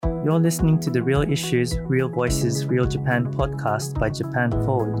You're listening to the Real Issues, Real Voices, Real Japan podcast by Japan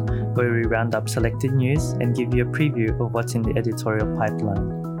Forward, where we round up selected news and give you a preview of what's in the editorial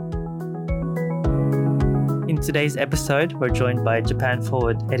pipeline. In today's episode, we're joined by Japan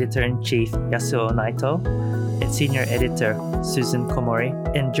Forward Editor-in-Chief Yasuo Naito and Senior Editor Susan Komori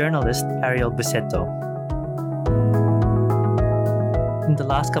and journalist Ariel Busetto. In the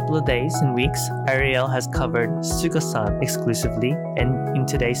last couple of days and weeks, Ariel has covered Suga-san exclusively, and in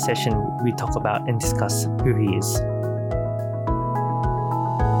today's session, we talk about and discuss who he is.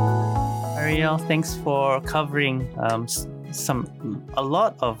 Ariel, thanks for covering a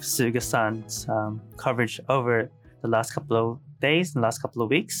lot of Suga-san's coverage over the last couple of days and last couple of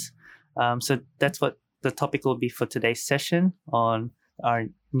weeks. So that's what the topic will be for today's session on our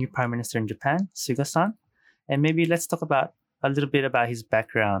new Prime Minister in Japan, Suga-san. And maybe let's talk about a little bit about his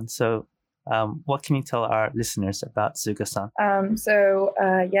background. So what can you tell our listeners about Suga-san?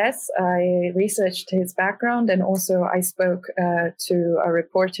 Yes, I researched his background, and also I spoke to a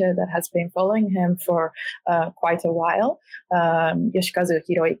reporter that has been following him for quite a while, Yoshikazu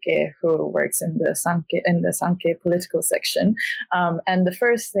Hiroike, who works in the Sankei political section. And the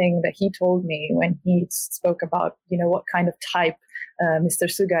first thing that he told me when he spoke about, what kind of type Mr.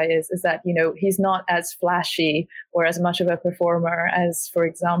 Suga is that, he's not as flashy or as much of a performer as, for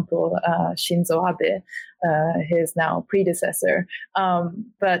example, Shinzo Abe, his now predecessor.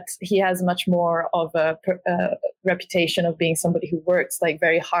 But he has much more of a reputation of being somebody who works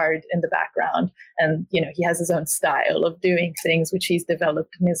very hard in the background. And, he has his own style of doing things, which he's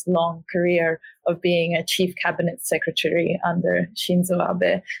developed in his long career of being a chief cabinet secretary under Shinzo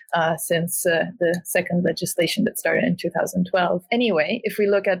Abe since the second legislation that started in 2012. Anyway, if we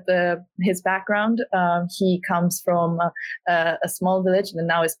look at his background, he comes from a small village and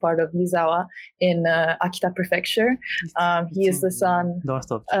now is part of Yuzawa in Akita Prefecture. He is the son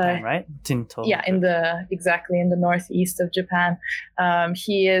north of Japan, right? Tinto. Yeah, in the northeast of Japan.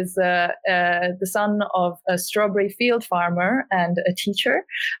 He is the son of a strawberry field farmer and a teacher,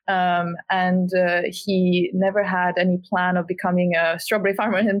 and he never had any plan of becoming a strawberry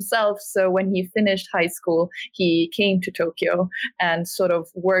farmer himself. So when he finished high school, he came to Tokyo and sort of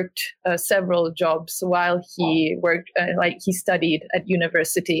worked several jobs while he worked, he studied at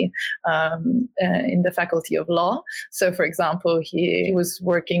university in the faculty of law. So, for example, he was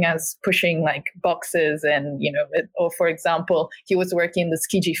working as pushing boxes and, or for example, he was working in the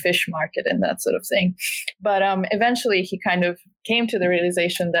Tsukiji fish market and that sort of thing. But eventually he kind of came to the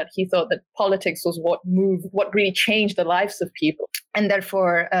realization that he thought that politics was what really changed the lives of people, and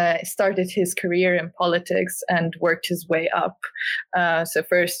therefore started his career in politics and worked his way up. So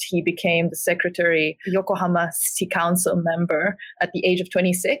first he became the secretary, Yokohama City Council member at the age of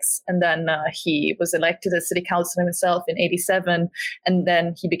 26, and then he was elected as city councilor himself in 87, and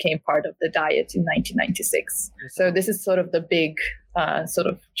then he became part of the Diet in 1996. So this is sort of the big sort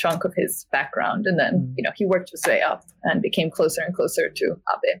of chunk of his background, and then he worked his way up and became closer and closer to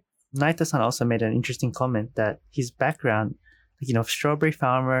Abe. Naito-san also made an interesting comment that his background, strawberry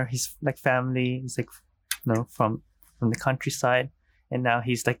farmer, his family is from the countryside, and now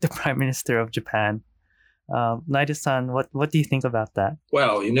he's the Prime Minister of Japan. Naito-san, what do you think about that?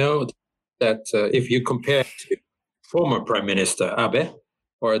 Well, that if you compare to former Prime Minister Abe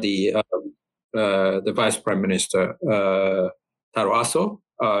or the Vice Prime Minister Taro Aso,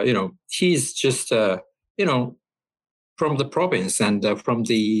 he's just from the province and from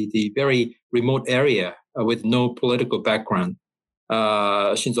the very remote area with no political background.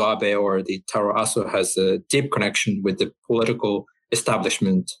 Shinzo Abe or the Taro Aso has a deep connection with the political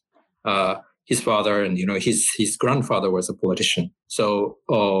establishment. His father and his grandfather was a politician. So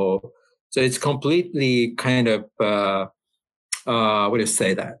it's completely kind of what do you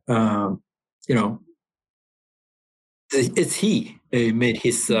say that it's he made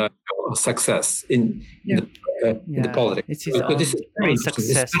his success in the politics. It's his own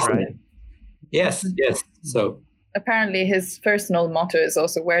success, right? Yes. So apparently his personal motto is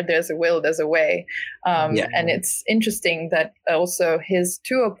also where there's a will, there's a way. And it's interesting that also his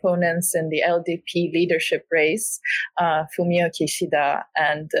two opponents in the LDP leadership race, Fumio Kishida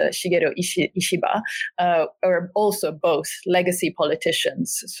and Shigeru Ishiba, are also both legacy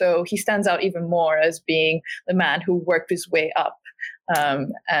politicians. So he stands out even more as being the man who worked his way up.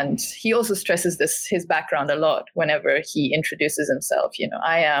 And he also stresses his background a lot whenever he introduces himself.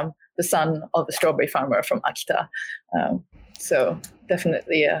 I am the son of a strawberry farmer from Akita. So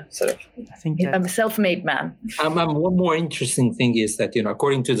definitely I'm a self-made man. One more interesting thing is that,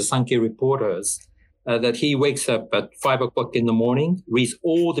 according to the Sankei reporters, that he wakes up at 5 o'clock in the morning, reads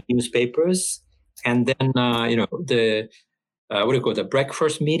all the newspapers, and then, what do you call the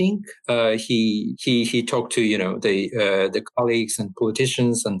breakfast meeting. He talked to the colleagues and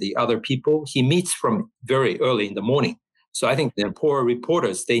politicians and the other people. He meets from very early in the morning. So I think the poor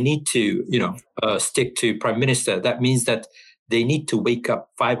reporters, they need to stick to Prime Minister. That means that they need to wake up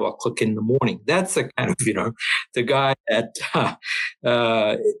 5 o'clock in the morning. That's a kind of the guy that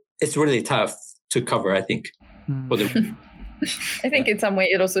it's really tough to cover. I think for the. I think in some way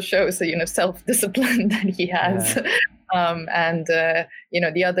it also shows the self-discipline that he has. Yeah.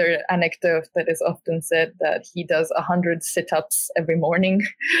 The other anecdote that is often said that he does 100 sit-ups every morning.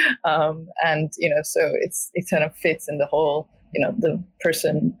 So it kind of fits in the whole, the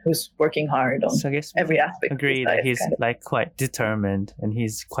person who's working hard on every aspect. Agree that he's quite determined and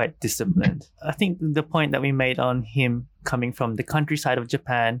he's quite disciplined. I think the point that we made on him coming from the countryside of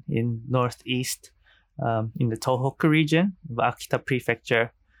Japan in northeast, in the Tohoku region of Akita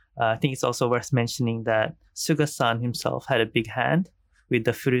Prefecture. I think it's also worth mentioning that Suga-san himself had a big hand with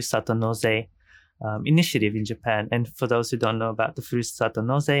the Furusato Noze initiative in Japan. And for those who don't know about the Furusato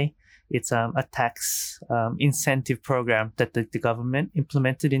Noze, it's a tax incentive program that the government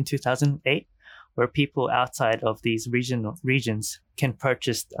implemented in 2008, where people outside of these regions can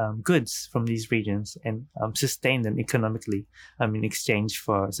purchase goods from these regions and sustain them economically in exchange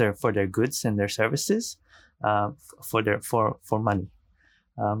for their goods and their services for money.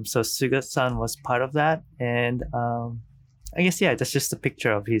 So Suga-san was part of that, and I guess that's just a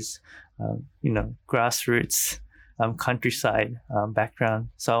picture of his grassroots countryside background.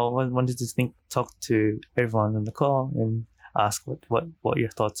 So I wanted to talk to everyone on the call and ask what your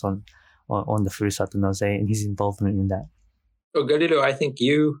thoughts on the Furusato Noze and his involvement in that. Oh, Galileo, I think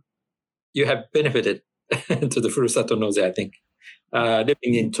you have benefited to the Furusato Noze. I think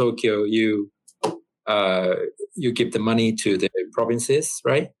living in Tokyo, you give the money to the provinces,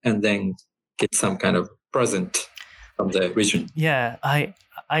 right, and then get some kind of present from the region. Yeah, I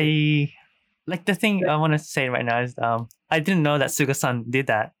like the thing I want to say right now is I didn't know that Suga-san did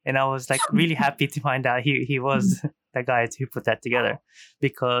that, and I was really happy to find out he was the guy who put that together,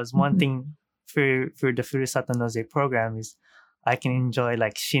 because one thing for the Furusato Noze program is I can enjoy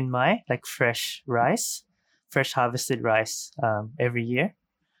shinmai, fresh harvested rice every year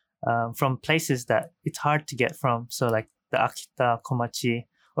from places that it's hard to get from. So the Akita, Komachi,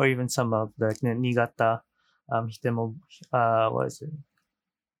 or even some of the Niigata, what is it?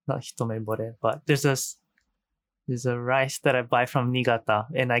 Not Hitomebore, but there's a rice that I buy from Niigata,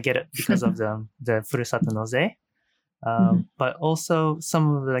 and I get it because of the Furusato Noze. But also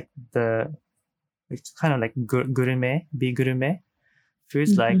some of it's kind of gurume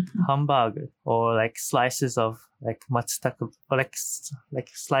foods like hamburger or slices of matsutake or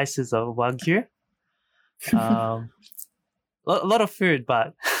slices of wagyu. A lot of food,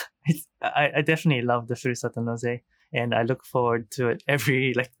 but I definitely love the Furusato Noze, and I look forward to it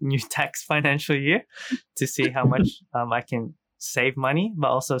every new tax financial year to see how much I can save money, but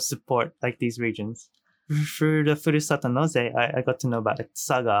also support these regions. Through the Furusato Noze, I got to know about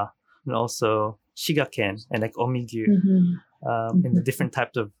Saga and also Shigaken and Omigyu, and the different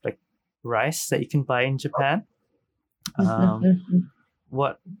types of rice that you can buy in Japan.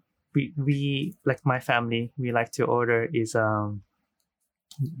 What we my family, we like to order is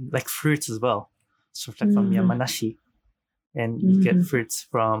fruits as well, so from Yamanashi, and you get fruits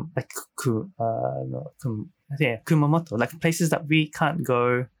from Kumamoto, places that we can't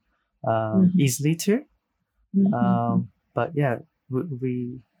go easily to. But yeah,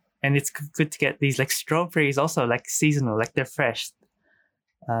 we and it's good to get these strawberries also seasonal, they're fresh.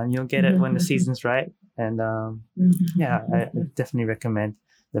 You'll get it when the season's right, and I definitely recommend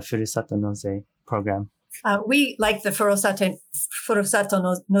the Furusato Noze program. We like the Furusato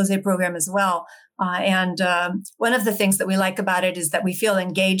Noze program as well. And one of the things that we like about it is that we feel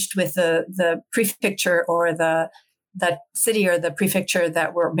engaged with the prefecture or the city or the prefecture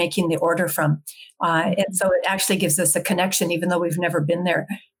that we're making the order from. And so it actually gives us a connection, even though we've never been there.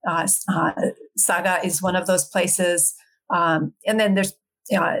 Saga is one of those places. And then there's,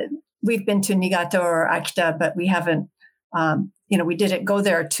 we've been to Niigata or Akita, but we haven't, we didn't go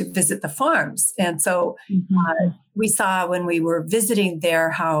there to visit the farms. And so we saw when we were visiting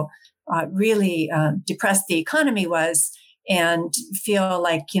there how really depressed the economy was, and feel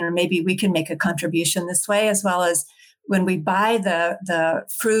maybe we can make a contribution this way, as well as when we buy the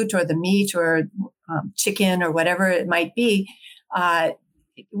fruit or the meat or chicken or whatever it might be,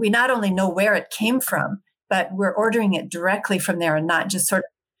 we not only know where it came from, but we're ordering it directly from there and not just sort of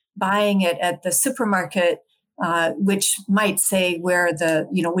buying it at the supermarket, which might say where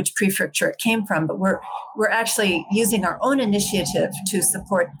which prefecture it came from, but we're actually using our own initiative to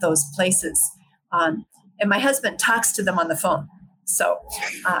support those places. and my husband talks to them on the phone. So,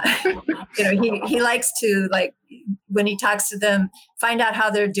 he likes to, like, when he talks to them, find out how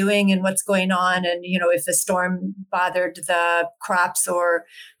they're doing and what's going on. And, if the storm bothered the crops or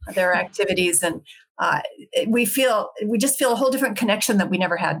their activities. And we just feel a whole different connection that we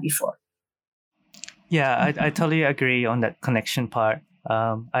never had before. Yeah, I totally agree on that connection part.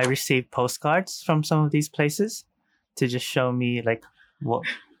 I received postcards from some of these places to just show me like what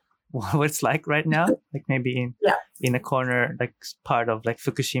it's like right now, like maybe in a corner, like part of like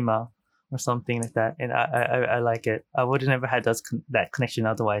Fukushima or something like that. And I like it. I would have never had that connection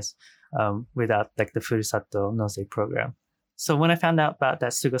otherwise, without like the Furusato Noze program. So when I found out about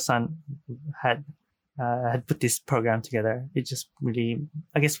that Suga-san had put this program together, it just really,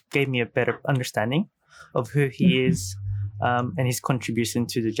 I guess, gave me a better understanding of who he is, and his contribution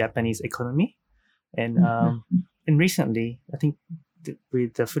to the Japanese economy. And recently, I think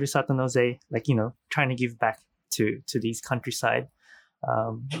with the Furusato Noze, like, trying to give back to these countryside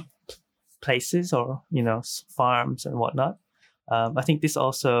places or, farms and whatnot. I think this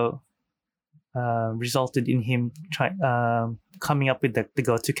also resulted in him coming up with the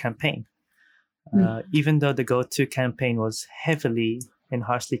Go-To campaign. Even though the Go-To campaign was heavily and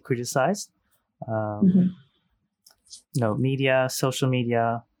harshly criticized, media, social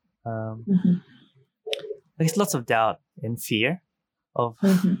media, there's lots of doubt and fear of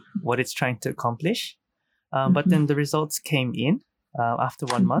what it's trying to accomplish. But then the results came in after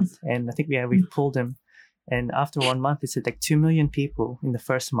 1 month, and I think we pulled them. And after 1 month, it said like 2 million people in the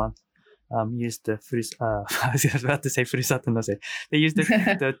first month used the I was about to say Furusato Noze. They used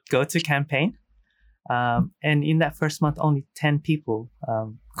the Go-To campaign. And in that first month, only 10 people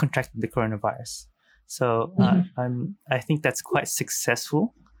contracted the coronavirus. So I think that's quite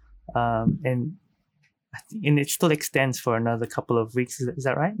successful. And it still extends for another couple of weeks. Is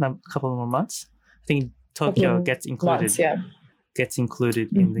that right? A couple more months. I think Tokyo gets included. Gets included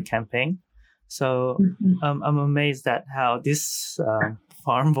in the campaign. So I'm amazed at how this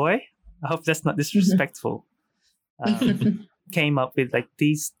farm boy, I hope that's not disrespectful, came up with like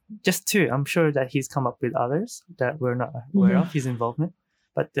these, just two. I'm sure that he's come up with others that we're not aware of his involvement,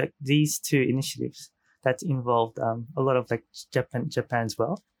 but these two initiatives that involved a lot of like Japan as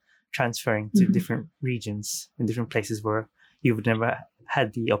well, transferring to different regions and different places where you would never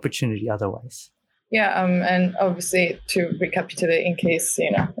had the opportunity otherwise. Yeah, and obviously to recapitulate in case,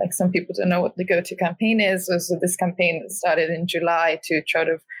 like some people don't know what the Go-To campaign is. So this campaign started in July to try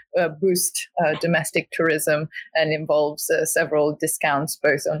to boost domestic tourism and involves several discounts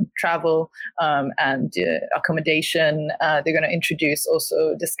both on travel and accommodation. They're going to introduce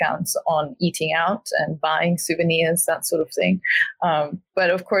also discounts on eating out and buying souvenirs, that sort of thing. But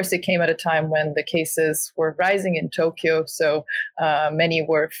of course, it came at a time when the cases were rising in Tokyo. So many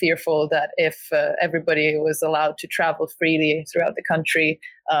were fearful that if everybody was allowed to travel freely throughout the country,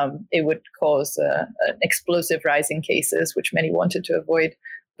 it would cause an explosive rise in cases, which many wanted to avoid.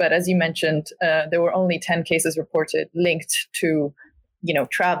 But as you mentioned, there were only 10 cases reported linked to,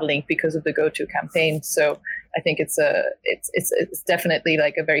 traveling because of the Go-To campaign. So I think it's definitely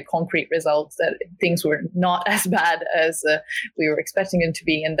like a very concrete result that things were not as bad as we were expecting them to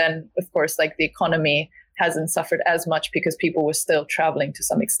be. And then, of course, like the economy hasn't suffered as much because people were still traveling to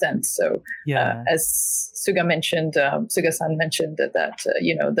some extent. So as Suga-san mentioned that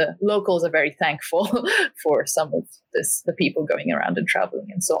the locals are very thankful for some of the people going around and traveling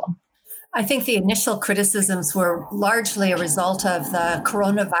and so on. I think the initial criticisms were largely a result of the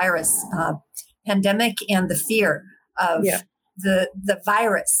coronavirus pandemic and the fear of the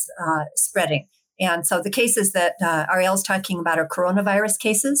virus spreading. And so the cases that Ariel's talking about are coronavirus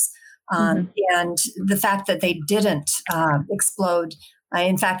cases. And the fact that they didn't explode,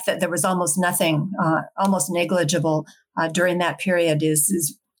 in fact, that there was almost nothing, almost negligible during that period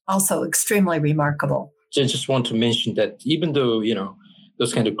is also extremely remarkable. I just want to mention that even though,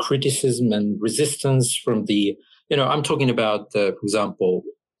 those kind of criticism and resistance from the, I'm talking about, for example,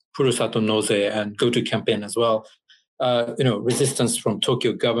 Furusato Noze and Go-To campaign as well, resistance from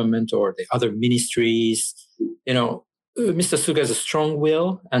Tokyo government or the other ministries, Mr. Suga has a strong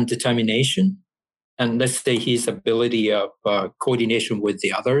will and determination, and let's say his ability of coordination with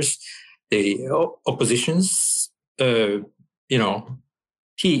the others, the oppositions.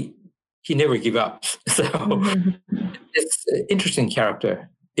 He never give up. So it's an interesting character,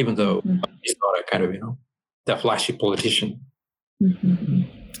 even though he's not a kind of the flashy politician.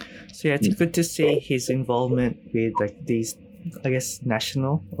 So yeah, it's good to see his involvement with like these, I guess,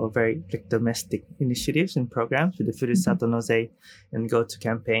 national or very like domestic initiatives and programs with the Furusato Noze and Go-To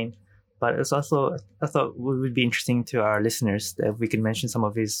campaign. But it's also, I thought it would be interesting to our listeners that we can mention some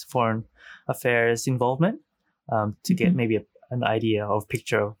of his foreign affairs involvement to get maybe an idea or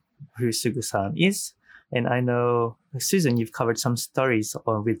picture of who Suga-san is. And I know, Susan, you've covered some stories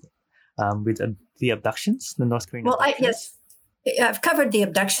with the abductions, the North Korean abductions. Yes. I've covered the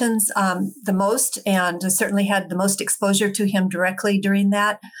abductions the most, and certainly had the most exposure to him directly during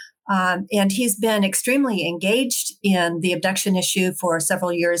that. And he's been extremely engaged in the abduction issue for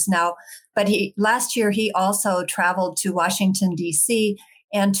several years now. But last year, he also traveled to Washington, D.C.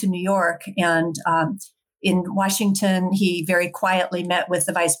 and to New York. And in Washington, he very quietly met with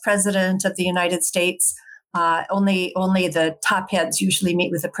the Vice President of the United States. Only the top heads usually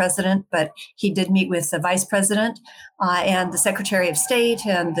meet with the president, but he did meet with the vice president and the Secretary of State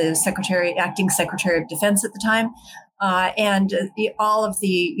and the acting Secretary of Defense at the time, and all of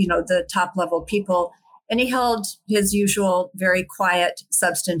the top level people. And he held his usual very quiet,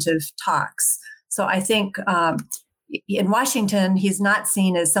 substantive talks. So I think in Washington, he's not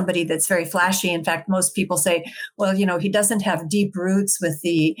seen as somebody that's very flashy. In fact, most people say, well, he doesn't have deep roots with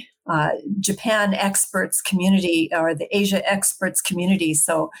the Japan experts community or the Asia experts community,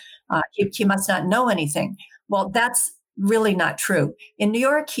 so he must not know anything. Well, that's really not true. In New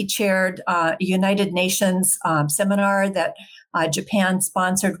York, he chaired a United Nations seminar that Japan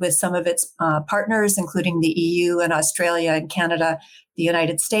sponsored with some of its partners, including the EU and Australia and Canada, the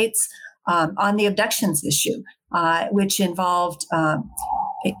United States, on the abductions issue, which involved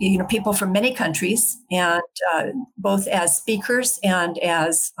people from many countries, and both as speakers and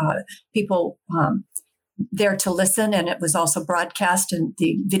as people there to listen. And it was also broadcast, and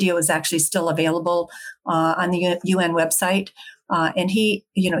the video is actually still available on the UN website. And he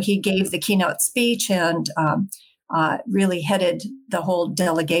gave the keynote speech and really headed the whole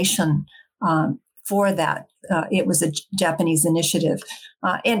delegation for that. It was a Japanese initiative.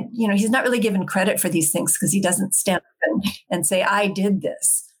 And he's not really given credit for these things because he doesn't stand up and say, I did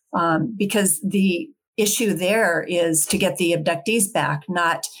this, because the issue there is to get the abductees back,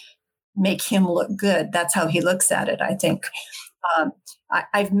 not make him look good. That's how he looks at it, I think.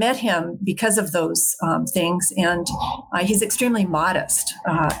 I've met him because of those things, and he's extremely modest.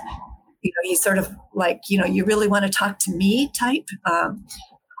 He's sort of like, you really want to talk to me type.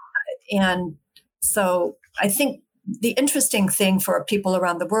 And so I think the interesting thing for people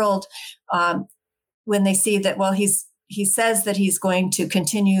around the world, when they see that, well, he says that he's going to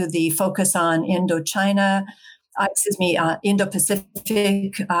continue the focus on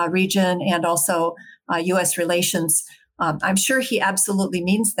Indo-Pacific region and also U.S. relations. I'm sure he absolutely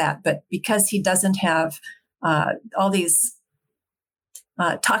means that, but because he doesn't have all these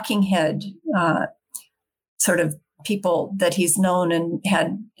talking head sort of people that he's known and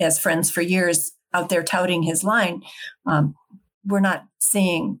had as friends for years out there touting his line, we're not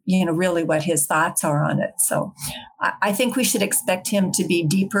seeing, really what his thoughts are on it. So I think we should expect him to be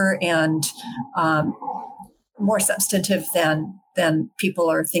deeper and more substantive than people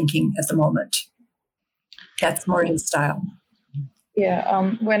are thinking at the moment. That's more his style.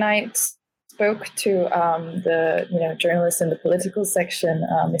 Yeah. When I spoke to the journalist in the political section,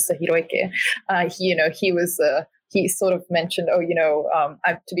 Mr. Hiroike, he sort of mentioned,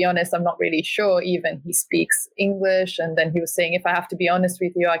 to be honest, I'm not really sure even he speaks English. And then he was saying, if I have to be honest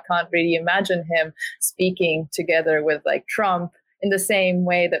with you, I can't really imagine him speaking together with like Trump in the same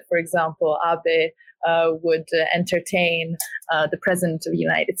way that, for example, Abe would entertain the President of the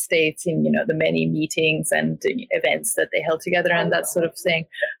United States in, the many meetings and events that they held together and that sort of thing.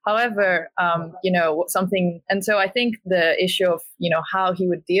 However, and so I think the issue of, how he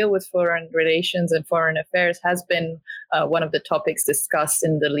would deal with foreign relations and foreign affairs has been one of the topics discussed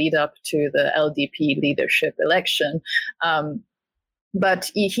in the lead up to the LDP leadership election.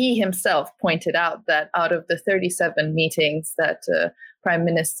 But he himself pointed out that out of the 37 meetings that Prime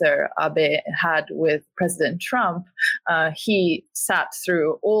Minister Abe had with President Trump, he sat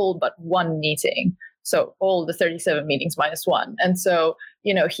through all but one meeting. So all the 37 meetings minus one. And so,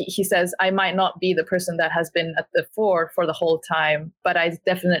 he says, I might not be the person that has been at the fore for the whole time, but I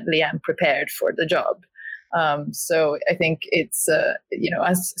definitely am prepared for the job. So I think it's,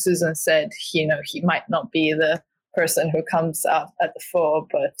 as Susan said, he might not be the person who comes out at the fore,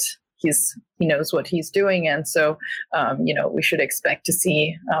 but he knows what he's doing. And so, we should expect to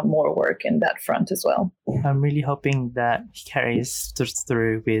see more work in that front as well. I'm really hoping that he carries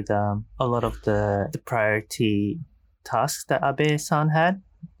through with a lot of the priority tasks that Abe-san had,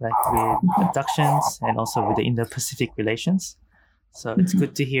 like with abductions and also with the Indo-Pacific relations. So it's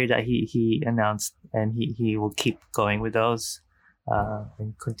good to hear that he announced and he will keep going with those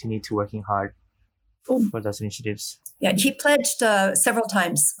and continue to working hard for those initiatives. Yeah, he pledged several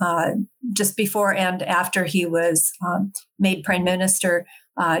times just before and after he was made prime minister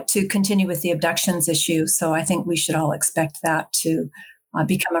to continue with the abductions issue. So I think we should all expect that to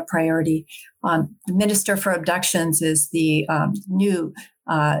become a priority. The Minister for Abductions is the new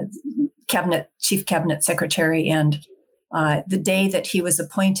chief cabinet secretary, and the day that he was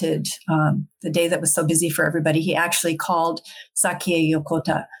appointed, the day that was so busy for everybody, he actually called Sakie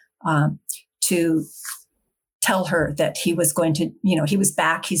Yokota to tell her that he was going to, he was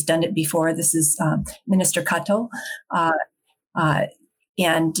back. He's done it before. This is Minister Kato.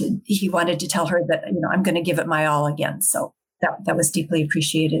 And he wanted to tell her that, I'm going to give it my all again. So that was deeply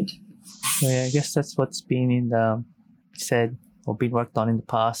appreciated. So yeah, I guess that's what's been said or been worked on in the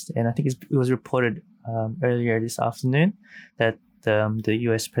past. And I think it was reported earlier this afternoon that the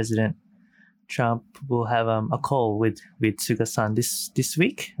U.S. President Trump will have a call with Suga-san this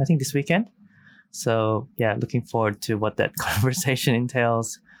week. I think this weekend. So yeah, looking forward to what that conversation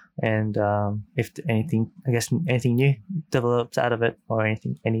entails, and if anything new develops out of it, or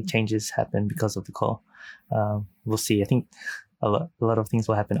any changes happen because of the call. We'll see. I think a lot of things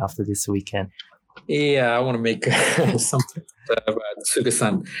will happen after this weekend. Yeah, I want to make something about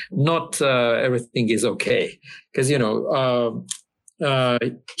Suga-san. Not everything is okay, because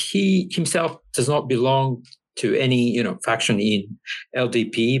he himself does not belong to any faction in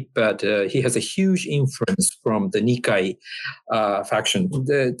LDP, but he has a huge influence from the Nikai faction.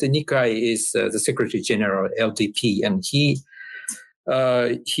 The Nikai is the Secretary General LDP, and he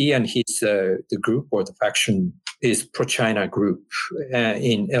and his the group or the faction is pro-China group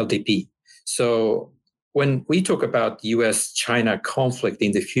in LDP. So when we talk about U.S.-China conflict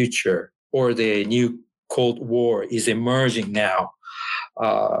in the future, or the new Cold War is emerging now,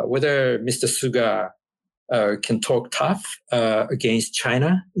 whether Mr. Suga can talk tough against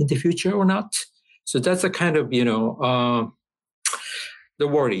China in the future or not. So that's a kind of, the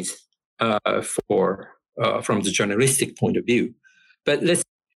worries from the journalistic point of view. But let's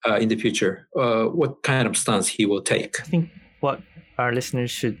in the future, what kind of stance he will take. I think what our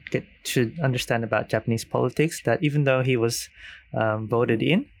listeners should understand about Japanese politics, that even though he was voted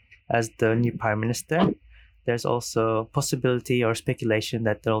in as the new prime minister, there's also possibility or speculation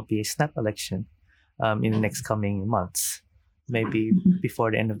that there will be a snap election in the next coming months, maybe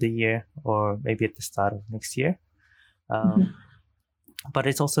before the end of the year or maybe at the start of next year. But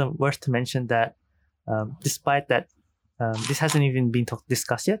it's also worth to mention that despite that, this hasn't even been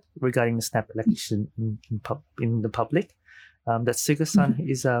discussed yet regarding the snap election in the public. That Suga-san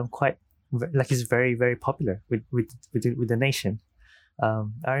is he's very, very popular with the nation.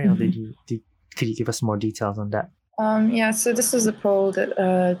 Ariel, could you give us more details on that? So this is a poll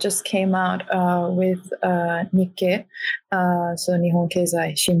that just came out with Nikkei, so Nihon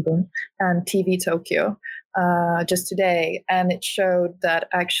Keizai Shimbun, and TV Tokyo just today, and it showed that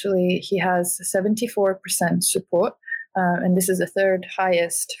actually he has 74% support, and this is the third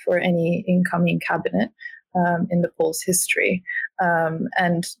highest for any incoming cabinet in the poll's history.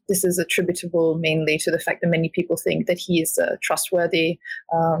 And this is attributable mainly to the fact that many people think that he is trustworthy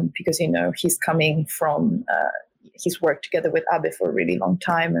because, he's coming from, he's worked together with Abe for a really long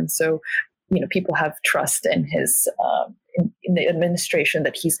time. And so, people have trust in his, in the administration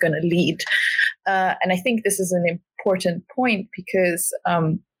that he's going to lead. And I think this is an important point because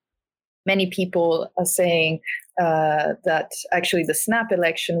many people are saying that actually the snap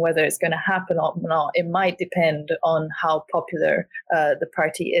election, whether it's going to happen or not, it might depend on how popular the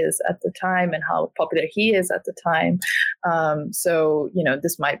party is at the time and how popular he is at the time. So,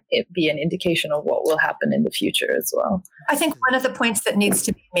 this might be an indication of what will happen in the future as well. I think one of the points that needs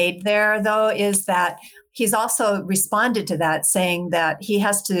to be made there, though, is that he's also responded to that, saying that he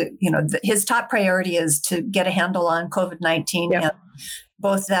has to, his top priority is to get a handle on COVID-19. Yep. And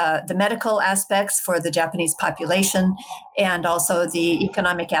both the medical aspects for the Japanese population and also the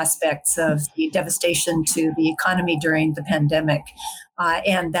economic aspects of the devastation to the economy during the pandemic.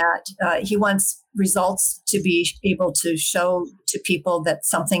 And that he wants results to be able to show to people that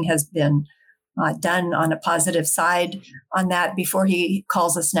something has been done on a positive side on that before he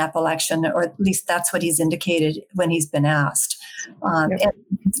calls a snap election, or at least that's what he's indicated when he's been asked. And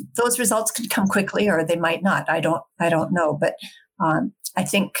those results could come quickly or they might not. I don't know. But I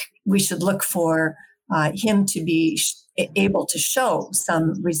think we should look for him to be able to show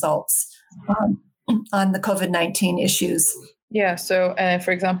some results on the COVID-19 issues Yeah. So,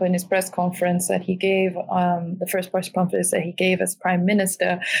 for example, in his press conference that he gave, the first press conference that he gave as prime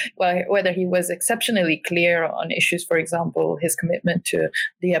minister, whether he was exceptionally clear on issues, for example, his commitment to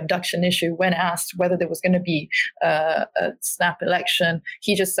the abduction issue, when asked whether there was going to be a snap election,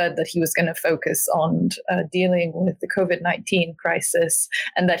 he just said that he was going to focus on dealing with the COVID-19 crisis,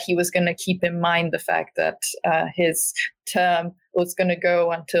 and that he was going to keep in mind the fact that his term was going to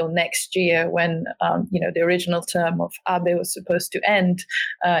go until next year, when the original term of Abe was supposed to end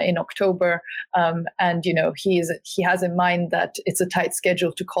in October, and he has in mind that it's a tight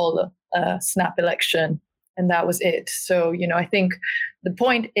schedule to call a snap election, and that was it. So I think the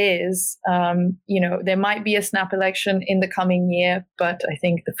point is there might be a snap election in the coming year, but I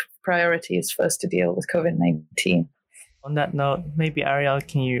think the priority is first to deal with COVID-19. On that note, maybe Ariel,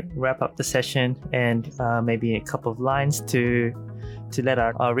 can you wrap up the session and maybe a couple of lines to let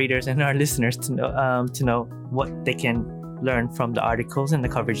our readers and our listeners to know what they can learn from the articles and the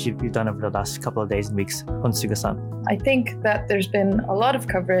coverage you've done over the last couple of days and weeks on Suga-san? I think that there's been a lot of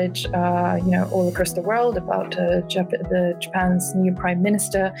coverage, all across the world about Japan's new prime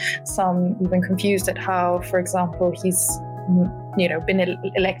minister. Some even confused at how, for example, he's been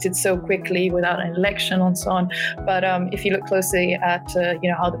elected so quickly without an election and so on. But if you look closely at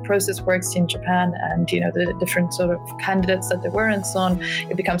how the process works in Japan and the different sort of candidates that there were and so on,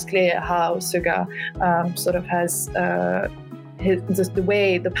 it becomes clear how Suga sort of has the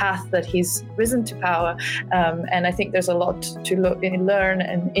path that he's risen to power, and I think there's a lot to learn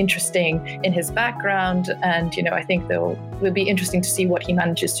and interesting in his background, and I think will be interesting to see what he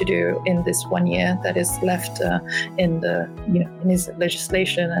manages to do in this 1 year that is left in his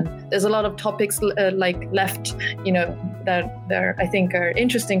legislation. And there's a lot of topics left that there I think are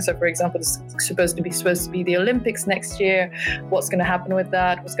interesting. So for example, it's supposed to be the Olympics next year. What's going to happen with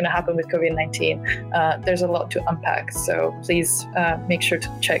that? What's going to happen with COVID-19? There's a lot to unpack, so please make sure to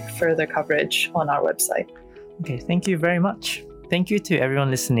check further coverage on our website. Okay, thank you very much. Thank you to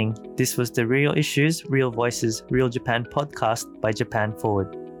everyone listening. This was the Real Issues, Real Voices, Real Japan podcast by Japan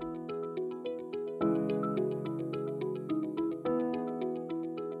Forward.